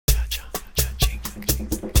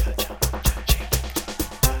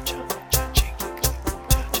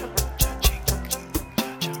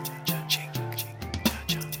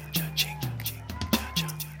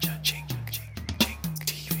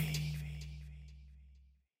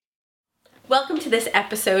Welcome to this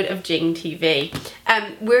episode of Jing TV.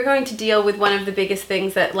 We're going to deal with one of the biggest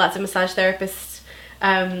things that lots of massage therapists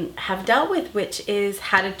have dealt with, which is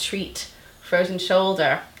how to treat frozen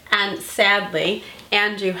shoulder. And sadly,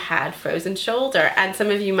 Andrew had frozen shoulder, and some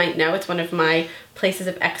of you might know it's one of my places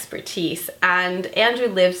of expertise. And Andrew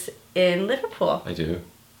lives in Liverpool. I do.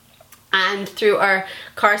 And through our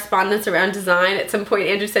correspondence around design, at some point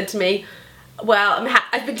Andrew said to me, well,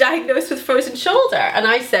 I've been diagnosed with frozen shoulder. And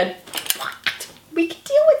I said, what? We can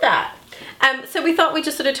deal with that. So we thought we'd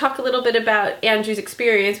just sort of talk a little bit about Andrew's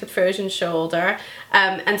experience with frozen shoulder,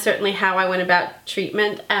 and certainly how I went about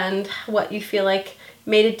treatment and what you feel like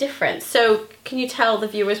made a difference. So can you tell the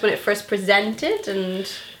viewers when it first presented,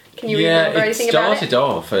 and can you remember anything about it? Yeah, it started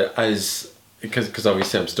off as, because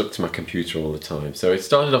obviously I'm stuck to my computer all the time, so it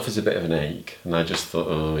started off as a bit of an ache, and I just thought,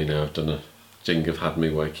 oh, you know, Jing have had me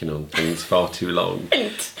working on things far too long.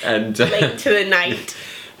 and late to the night.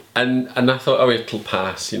 And I thought, oh, it'll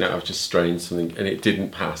pass, you know, I've just strained something, and it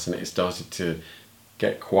didn't pass, and it started to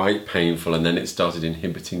get quite painful, and then it started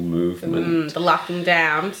inhibiting movement. The locking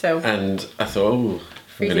down, so. And I thought, oh,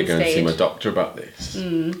 I'm going to go and see my doctor about this.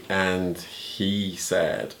 And he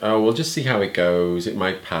said, oh, we'll just see how it goes, it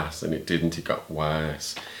might pass, and it didn't, it got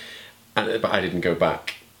worse. But I didn't go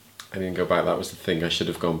back. That was the thing. I should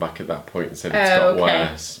have gone back at that point and said it's got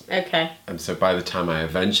worse. Okay. And so by the time I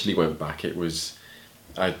eventually went back,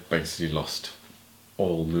 I basically lost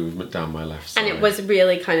all movement down my left side. And it was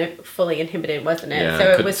really kind of fully inhibited, wasn't it?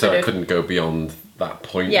 Yeah, so I couldn't go beyond that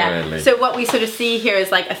point, really. So what we sort of see here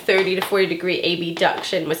is like a 30 to 40 degree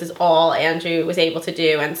abduction, which is all Andrew was able to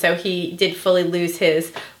do. And so he did fully lose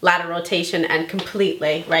his lateral rotation and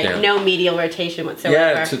completely, right? Yeah. No medial rotation whatsoever.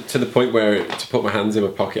 Yeah, to the point where to put my hands in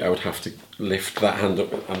my pocket, I would have to lift that hand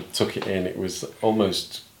up and tuck it in. It was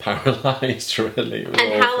almost paralysed, really. And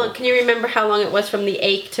awful. How long, can you remember how long it was from the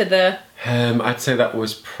ache to the... I'd say that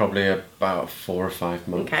was probably about 4 or 5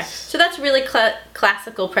 months. Okay, so that's really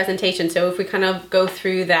classical presentation. So if we kind of go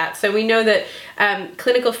through that. So we know that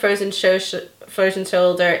clinical frozen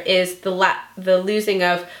shoulder is the losing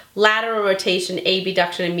of lateral rotation,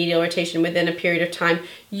 abduction, and medial rotation within a period of time.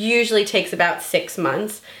 Usually takes about 6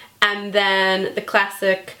 months. And then the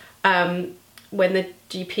classic... when the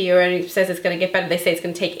GP or anyone says it's going to get better, they say it's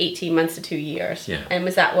going to take 18 months to 2 years. Yeah. And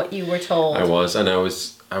was that what you were told? I was, and I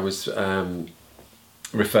was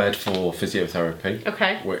referred for physiotherapy.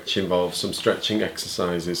 Okay. Which involves some stretching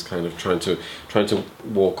exercises, kind of trying to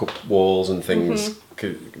walk up walls and things.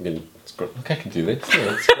 I mean, it's great. Look, I can do this.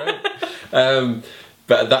 Yeah, it's great.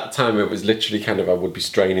 But at that time, it was literally kind of I would be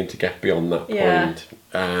straining to get beyond that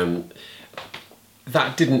point.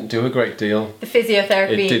 That didn't do a great deal. The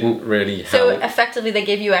physiotherapy? It didn't really help. So effectively they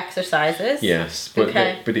gave you exercises? Yes, but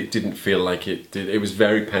it didn't feel like it did. It was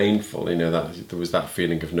very painful, you know, that there was that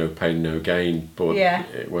feeling of no pain, no gain, but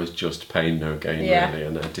it was just pain, no gain, really,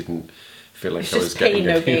 and I didn't feel like I was getting pain,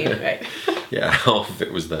 no gain, right? Yeah, half of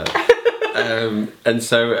it was there. And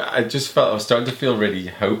so I just felt, I was starting to feel really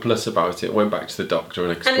hopeless about it. Went back to the doctor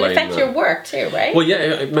and explained And it affects your work too, right? Well, yeah,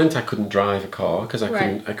 it meant I couldn't drive a car because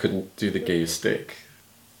I couldn't do the gear stick.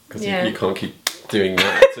 Because you can't keep doing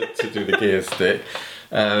that to do the gear stick.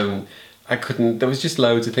 I couldn't, there was just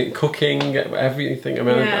loads of things, cooking, everything. I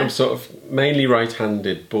mean, I'm sort of mainly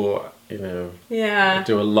right-handed, but, you know, I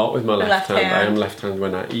do a lot with my left hand. I am left-handed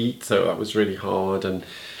when I eat, so that was really hard, and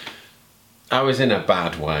I was in a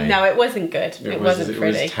bad way. No, it wasn't good. It wasn't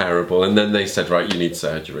pretty. It was terrible. And then they said, right, you need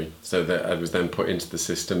surgery. So that I was then put into the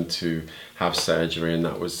system to have surgery, and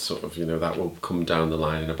that was sort of, you know, that will come down the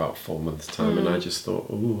line in about 4 months' time. And I just thought,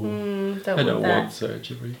 I don't want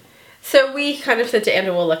surgery. So we kind of said to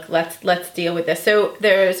Andrew, well, look, let's deal with this. So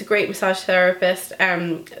there's a great massage therapist,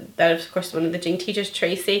 that is, of course, one of the Jing teachers,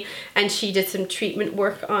 Tracy, and she did some treatment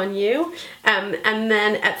work on you. And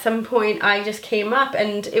then at some point I just came up,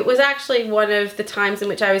 and it was actually one of the times in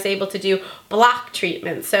which I was able to do block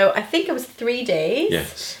treatment. So I think it was 3 days.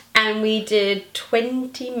 Yes. And we did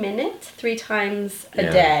 20 minutes, 3 times a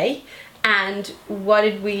day. And what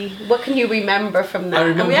can you remember from that?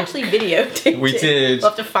 And we actually videotaped it. We did.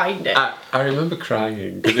 We'll have to find it. I remember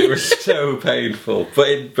crying because it was so painful, but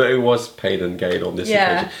it was pain and gain on this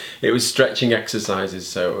occasion. It was stretching exercises,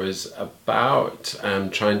 so it was about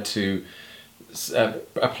trying to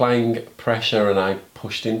applying pressure, and I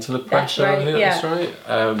pushed into the pressure. I think that's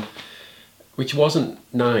right. Which wasn't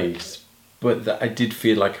nice. But I did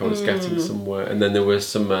feel like I was getting somewhere. And then there were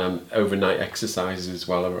some overnight exercises as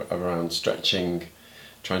well around stretching,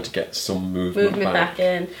 trying to get some movement back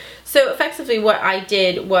in. So effectively what I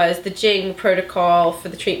did was the Jing protocol for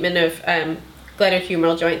the treatment of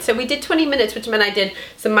glenohumeral joint. So we did 20 minutes, which meant I did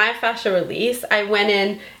some myofascial release. I went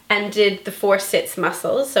in and did the 4 sits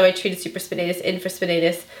muscles. So I treated supraspinatus,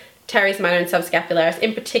 infraspinatus, teres minor, and subscapularis,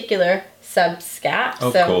 in particular subscap.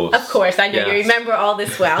 Of course, I know you remember all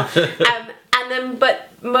this well. And then, but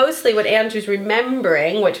mostly what Andrew's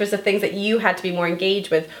remembering, which was the things that you had to be more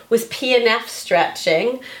engaged with, was PNF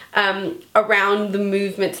stretching around the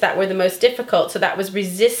movements that were the most difficult. So that was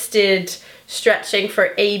resisted stretching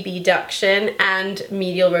for abduction and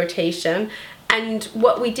medial rotation. And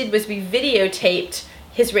what we did was we videotaped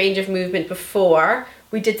his range of movement before.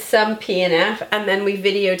 We did some PNF, and then we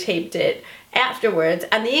videotaped it afterwards.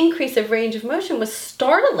 And the increase of range of motion was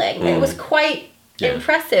startling. It was quite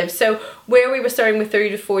impressive. So where we were starting with 30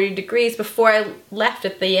 to 40 degrees, before I left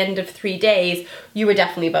at the end of 3 days, you were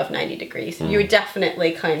definitely above 90 degrees. You were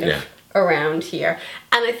definitely kind of around here.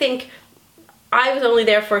 And I think I was only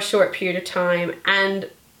there for a short period of time, and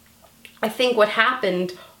I think what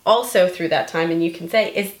happened also through that time, and you can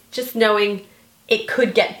say, is just knowing it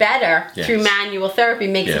could get better through manual therapy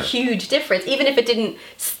makes a huge difference. Even if it didn't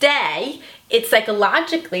stay, it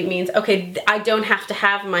psychologically means, okay, I don't have to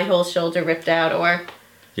have my whole shoulder ripped out or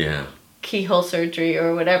keyhole surgery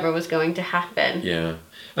or whatever was going to happen. Yeah.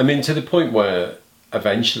 I mean, to the point where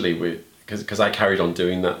eventually because I carried on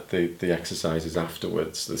doing the exercises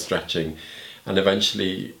afterwards, the stretching, and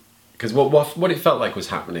eventually, because what it felt like was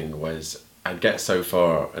happening was I'd get so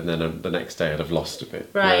far, and then the next day I'd have lost a bit.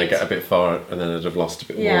 Right. And then I'd get a bit far, and then I'd have lost a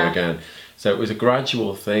bit more again. So it was a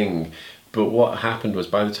gradual thing. But what happened was,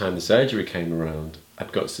 by the time the surgery came around,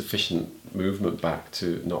 I'd got sufficient movement back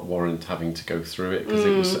to not warrant having to go through it, because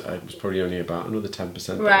it was probably only about another 10%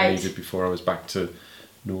 that I needed before I was back to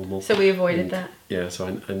normal. So we avoided that. Yeah,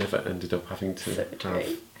 so I never ended up having to have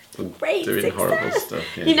them Great doing success. horrible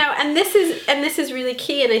stuff. Yeah. You know, and this is really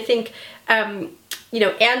key. And I think, you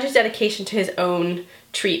know, Andrew's dedication to his own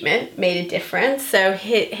treatment made a difference. So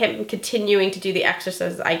him continuing to do the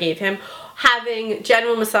exercises I gave him, having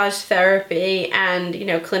general massage therapy and, you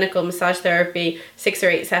know, clinical massage therapy, 6 or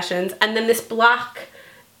 8 sessions, and then this block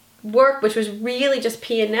work, which was really just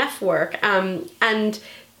PNF work. And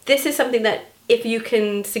this is something that if you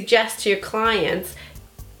can suggest to your clients,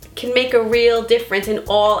 can make a real difference in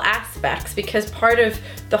all aspects, because part of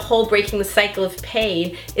the whole breaking the cycle of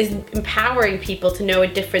pain is empowering people to know a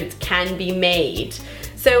difference can be made.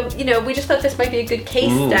 So, you know, we just thought this might be a good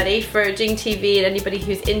case study for Jing TV and anybody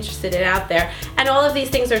who's interested in it out there. And all of these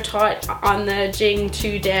things are taught on the Jing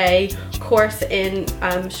 2-day course in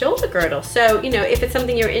shoulder girdle. So, you know, if it's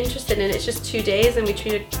something you're interested in, it's just 2 days, and we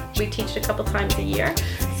teach it a couple times a year.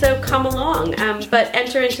 So come along, but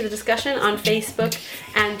enter into the discussion on Facebook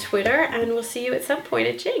and Twitter, and we'll see you at some point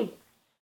at Jing.